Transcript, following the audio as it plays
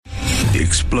The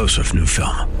explosive new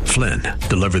film, Flynn,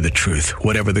 Deliver the Truth,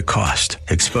 Whatever the Cost,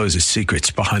 exposes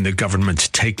secrets behind the government's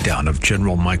takedown of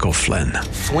General Michael Flynn.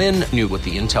 Flynn knew what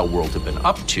the intel world had been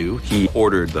up to. He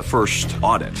ordered the first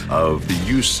audit of the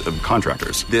use of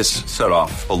contractors. This set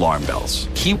off alarm bells.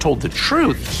 He told the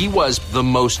truth. He was the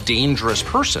most dangerous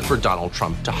person for Donald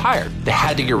Trump to hire. They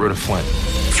had to get rid of Flynn.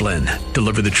 Flynn,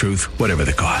 Deliver the Truth, Whatever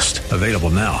the Cost. Available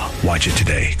now. Watch it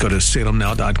today. Go to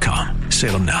salemnow.com.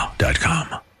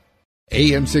 salemnow.com.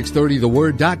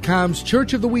 AM630TheWord.com's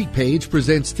Church of the Week page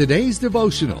presents today's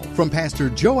devotional from Pastor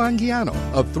Joe Anguiano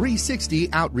of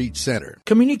 360 Outreach Center.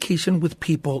 Communication with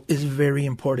people is very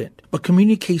important, but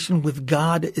communication with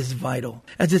God is vital.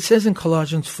 As it says in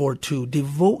Colossians 4:2,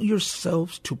 devote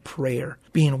yourselves to prayer,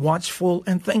 being watchful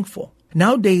and thankful.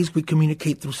 Nowadays, we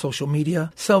communicate through social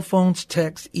media, cell phones,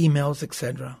 texts, emails,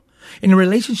 etc. In a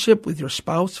relationship with your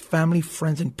spouse, family,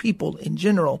 friends, and people in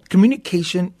general,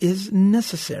 communication is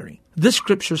necessary. This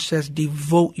scripture says,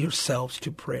 devote yourselves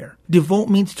to prayer. Devote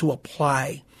means to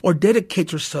apply or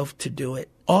dedicate yourself to do it.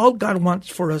 All God wants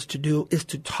for us to do is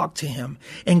to talk to Him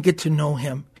and get to know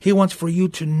Him. He wants for you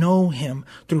to know Him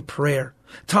through prayer.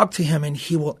 Talk to Him and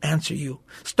He will answer you.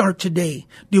 Start today.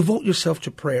 Devote yourself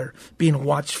to prayer, being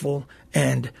watchful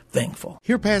and thankful.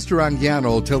 Hear Pastor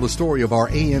Anguiano tell the story of our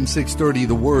AM 630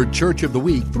 The Word Church of the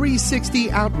Week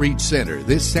 360 Outreach Center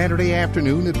this Saturday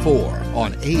afternoon at 4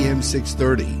 on AM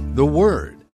 630 The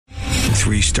Word.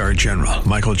 Three-star General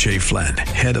Michael J. Flynn,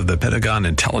 head of the Pentagon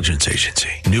Intelligence Agency,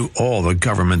 knew all the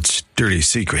government's dirty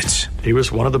secrets. He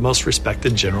was one of the most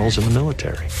respected generals in the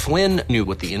military. Flynn knew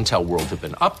what the intel world had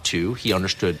been up to. He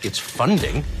understood its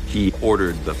funding. He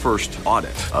ordered the first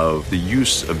audit of the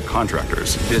use of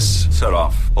contractors. This set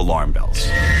off alarm bells.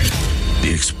 The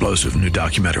explosive new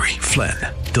documentary, Flynn,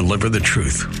 Deliver the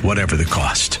Truth, Whatever the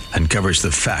Cost, uncovers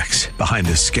the facts behind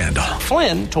this scandal.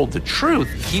 Flynn told the truth.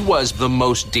 He was the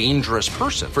most dangerous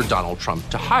person for Donald Trump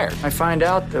to hire. I find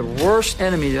out the worst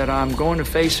enemy that I'm going to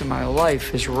face in my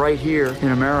life is right here in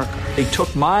America. They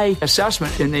took my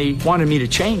assessment and they wanted me to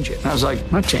change it. And I was like,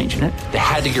 I'm not changing it. They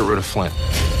had to get rid of Flynn.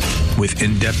 With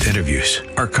in-depth interviews,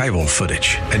 archival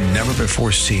footage, and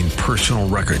never-before-seen personal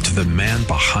records of the man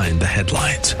behind the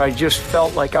headlines. I just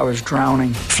felt like I was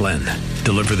drowning. Flynn,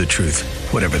 Deliver the Truth,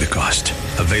 Whatever the Cost.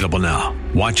 Available now.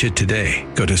 Watch it today.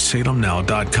 Go to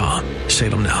salemnow.com.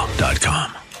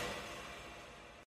 salemnow.com.